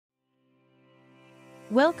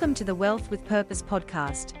Welcome to the Wealth with Purpose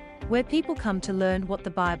podcast, where people come to learn what the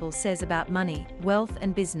Bible says about money, wealth,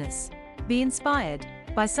 and business. Be inspired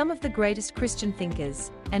by some of the greatest Christian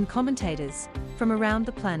thinkers and commentators from around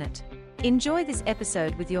the planet. Enjoy this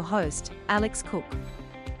episode with your host, Alex Cook.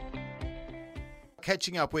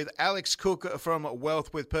 Catching up with Alex Cook from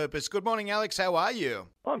Wealth with Purpose. Good morning, Alex. How are you?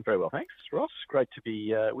 I'm very well, thanks, Ross. Great to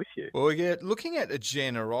be with you. Well, we're looking at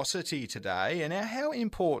generosity today, and how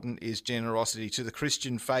important is generosity to the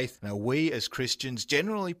Christian faith? Now, we as Christians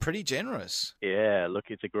generally pretty generous. Yeah, look,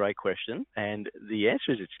 it's a great question, and the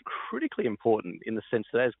answer is it's critically important in the sense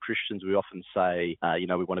that as Christians we often say, we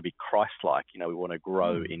want to be Christ-like, we want to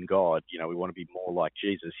grow in God, we want to be more like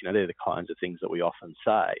Jesus. They're the kinds of things that we often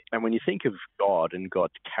say. And when you think of God and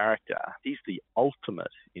God's character, he's the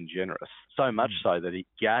ultimate in generous, so much so that he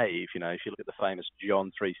gave, if you look at the famous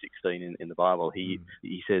John 3:16 in the Bible, he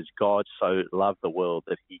says, God so loved the world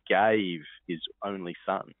that he gave his only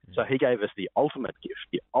son. So he gave us the ultimate gift,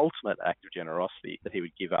 the ultimate act of generosity, that he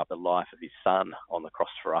would give up the life of his son on the cross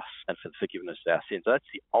for us and for the forgiveness of our sins. So that's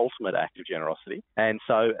the ultimate act of generosity. And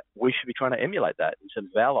so we should be trying to emulate that in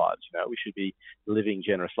terms of our lives. We should be living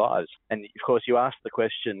generous lives. And of course, you asked the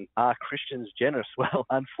question, are Christians generous? Well,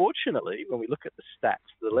 unfortunately, when we look at the stats,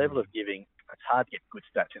 the level of giving, it's hard to get good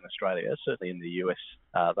stats in Australia. Certainly in the US,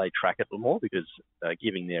 they track it a little more because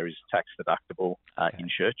giving there is tax deductible in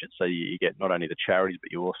churches. So you get not only the charities,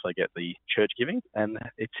 but you also get the church giving. And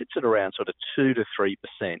it sits at around sort of 2 to 3%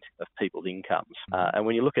 of people's incomes. And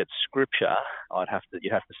when you look at Scripture,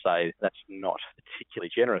 you'd have to say that's not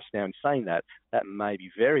particularly generous. Now, in saying that, that may be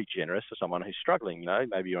very generous for someone who's struggling.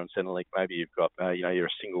 Maybe you're on Centrelink, maybe you've got, you're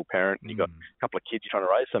a single parent and you've got a couple of kids you're trying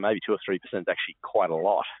to raise. So maybe 2 or 3% is actually quite a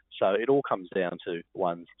lot. So it all comes down to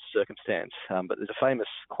one's circumstance. But there's a famous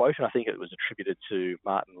quote, and I think it was attributed to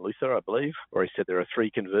Martin Luther, I believe, where he said there are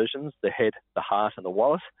 3 conversions: the head, the heart, and the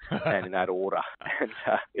wallet, and in that order. And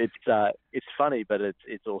it's funny, but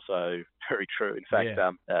it's also very true. In fact,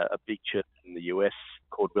 a big church in the US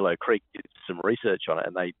called Willow Creek did some research on it,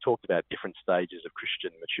 and they talked about different stages of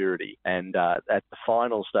Christian maturity. And at the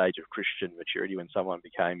final stage of Christian maturity, when someone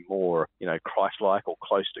became more, Christ-like or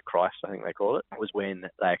close to Christ, I think they call it, was when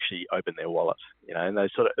they actually opened their wallet. In those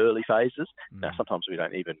sort of early phases. Now, sometimes we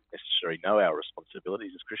don't even necessarily know our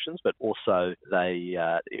responsibilities as Christians, but also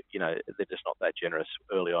they're just not that generous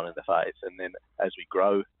early on in the faith. And then as we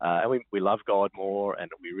grow, and we love God more, and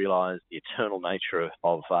we realise the eternal nature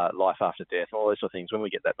of life after death, and all those sort of things, when we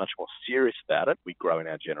get that much more serious about it, we grow in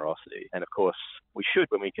our generosity. And of course, we should,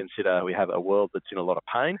 when we consider we have a world that's in a lot of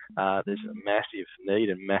pain, there's a massive need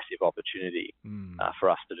and massive opportunity for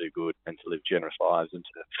us to do good and to live generous lives and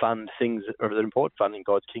to fund things that are important, funding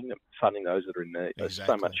God's kingdom, funding those that are in need. There's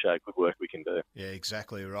so much good work we can do. Yeah,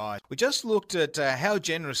 exactly right. We just looked at how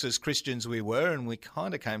generous as Christians we were, and we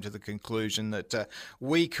kind of came to the conclusion that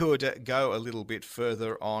we could go a little bit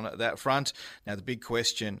further on that front. Now, the big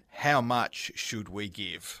question, how much should we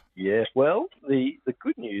give? Yes, well, the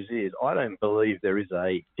good news is I don't believe there is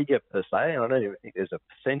a figure per se, and I don't even think there's a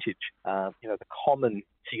percentage. The common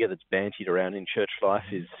figure that's bandied around in church life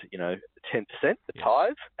is, 10%, the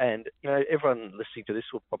tithe. And, everyone listening to this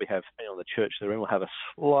will probably have, on the church they're in, will have a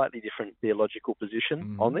slightly different theological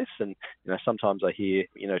position on this. And, sometimes I hear,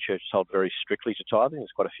 churches hold very strictly to tithing.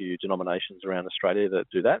 There's quite a few denominations around Australia that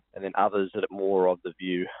do that. And then others that are more of the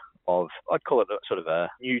view of, I'd call it a sort of a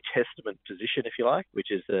New Testament position, if you like,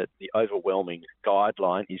 which is that the overwhelming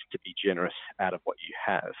guideline is to be generous out of what you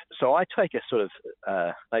have. So I take a sort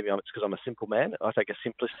of, maybe it's because I'm a simple man, I take a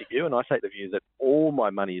simplistic view, and I take the view that all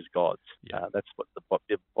my money is God's. That's what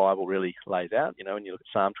the Bible really lays out. When you look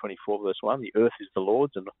at Psalm 24, verse 1, the earth is the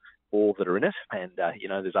Lord's and all that are in it. And,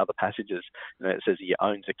 there's other passages, it says he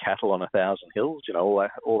owns a cattle on 1,000 hills,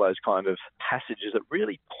 all those kind of passages that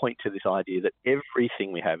really point to this idea that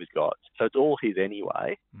everything we have is God's. So it's all his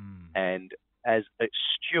anyway. And as a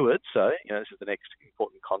steward, so, this is the next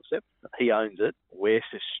important concept, he owns it, we're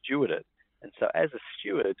to steward it. And so as a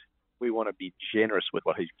steward, we want to be generous with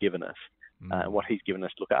what he's given us, what he's given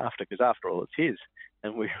us to look after, because after all, it's his.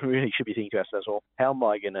 And we really should be thinking to ourselves, well, how am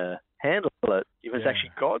I going to handle it if it's actually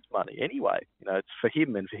God's money anyway? It's for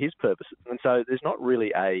him and for his purposes. And so there's not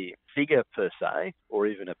really a figure per se or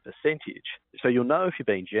even a percentage. So you'll know if you're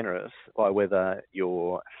being generous by whether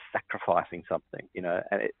you're sacrificing something,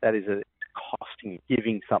 and that is costing you,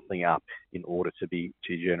 giving something up in order to be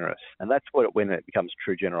too generous. And that's when it becomes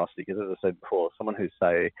true generosity. Because as I said before, someone who's,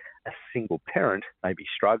 say, a single parent may be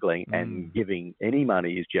struggling and giving any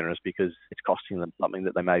money is generous because it's costing them something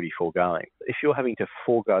that they may be foregoing. If you're having to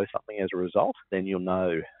forego something as a result, then you'll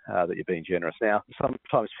know that you're being generous. Now,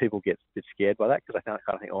 sometimes people get a bit scared by that because they kind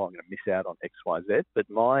of think, I'm going to miss out on X, Y, Z. But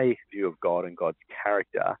my view of God and God's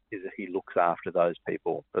character is that he looks after those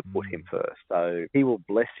people that put him first. So he will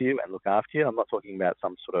bless you and look after you. I'm not talking about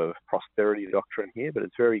some sort of prosperity doctrine here, but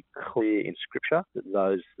it's very clear in Scripture that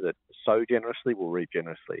those that sow generously will reap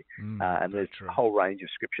generously. And there's a whole range of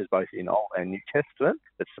scriptures, both in Old and New Testament,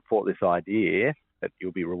 that support this idea that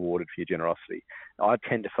you'll be rewarded for your generosity. I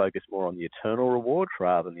tend to focus more on the eternal reward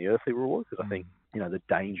rather than the earthly reward, because I think, the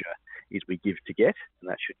danger is we give to get, and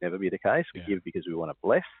that should never be the case. We give because we want to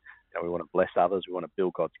bless. We want to bless others. We want to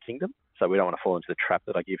build God's kingdom. So we don't want to fall into the trap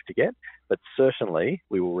that I give to get. But certainly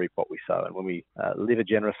we will reap what we sow. And when we live a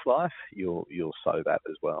generous life, you'll sow that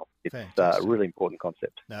as well. It's a really important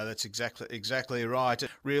concept. No, that's exactly right.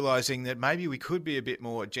 Realising that maybe we could be a bit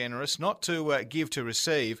more generous, not to give to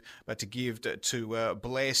receive, but to give to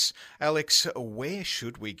bless. Alex, where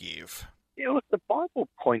should we give? Yeah, look, the Bible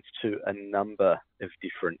points to a number of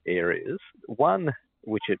different areas. One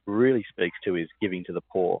which it really speaks to is giving to the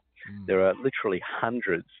poor. There are literally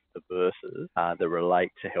hundreds of verses that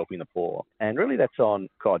relate to helping the poor. And really that's on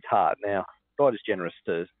God's heart. Now, God is generous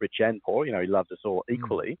to rich and poor. He loves us all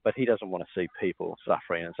equally, but he doesn't want to see people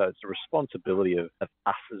suffering. And so it's the responsibility of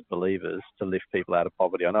us as believers to lift people out of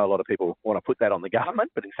poverty. I know a lot of people want to put that on the government,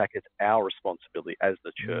 but in fact it's our responsibility as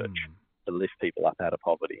the church to lift people up out of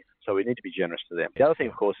poverty. So we need to be generous to them. The other thing,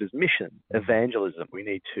 of course, is mission, evangelism. We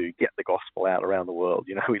need to get the gospel out around the world.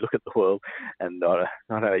 We look at the world, and I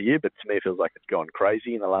don't know about you, but to me it feels like it's gone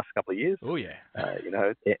crazy in the last couple of years. Oh, yeah.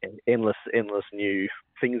 Endless new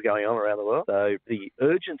things going on around the world. So the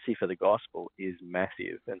urgency for the gospel is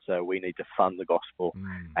massive. And so we need to fund the gospel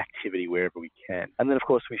activity wherever we can. And then, of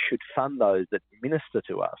course, we should fund those that minister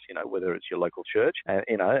to us, whether it's your local church.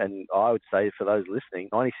 And I would say for those listening,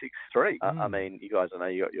 96.3. I mean, you guys, I know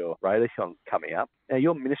you got your radio coming up. Now,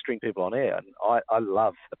 you're ministering people on air. And I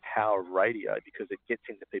love the power of radio because it gets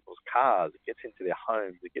into people's cars, it gets into their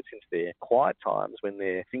homes, it gets into their quiet times when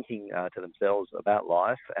they're thinking to themselves about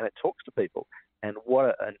life, and it talks to people. And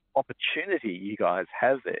what an opportunity you guys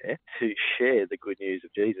have there to share the good news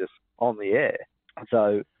of Jesus on the air.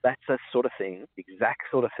 So that's a sort of thing, exact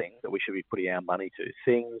sort of thing that we should be putting our money to,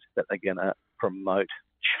 things that are going to promote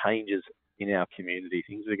changes in our community,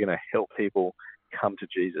 things that are going to help people come to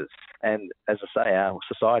Jesus. And as I say, our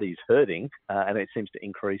society is hurting and it seems to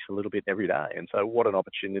increase a little bit every day. And so what an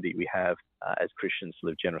opportunity we have as Christians to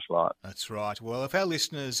live generous lives. That's right. Well, if our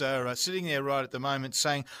listeners are sitting there right at the moment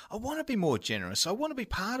saying, I want to be more generous, I want to be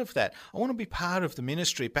part of that, I want to be part of the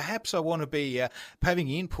ministry, perhaps I want to be having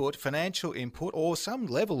input, financial input, or some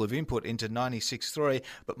level of input into 96.3,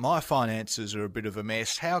 but my finances are a bit of a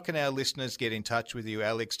mess. How can our listeners get in touch with you,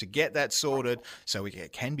 Alex, to get that sorted so we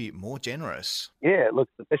can be more generous? Yeah, look,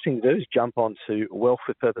 the best thing to do is jump onto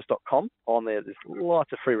wealthwithpurpose.com. On there, there's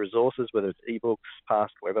lots of free resources, whether it's ebooks,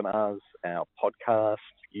 past webinars, our podcasts,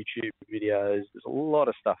 YouTube videos. There's a lot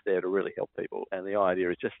of stuff there to really help people. And the idea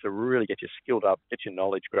is just to really get you skilled up, get your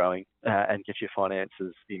knowledge growing, and get your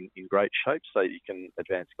finances in great shape so you can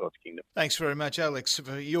advance God's kingdom. Thanks very much, Alex,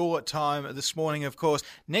 for your time this morning. Of course,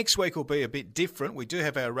 next week will be a bit different. We do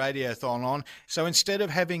have our radiothon on. So instead of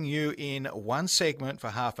having you in one segment for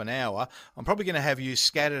half an hour, I'm probably going to have you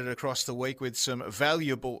scattered across the week with some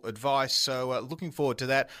valuable advice. So looking forward to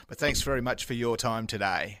that. But thanks very much for your time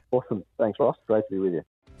today. Awesome. Thanks, Ross. Great to be with you.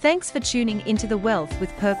 Thanks for tuning into the Wealth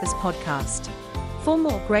with Purpose podcast. For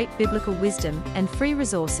more great biblical wisdom and free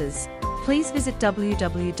resources, please visit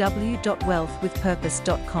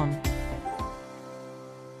www.wealthwithpurpose.com.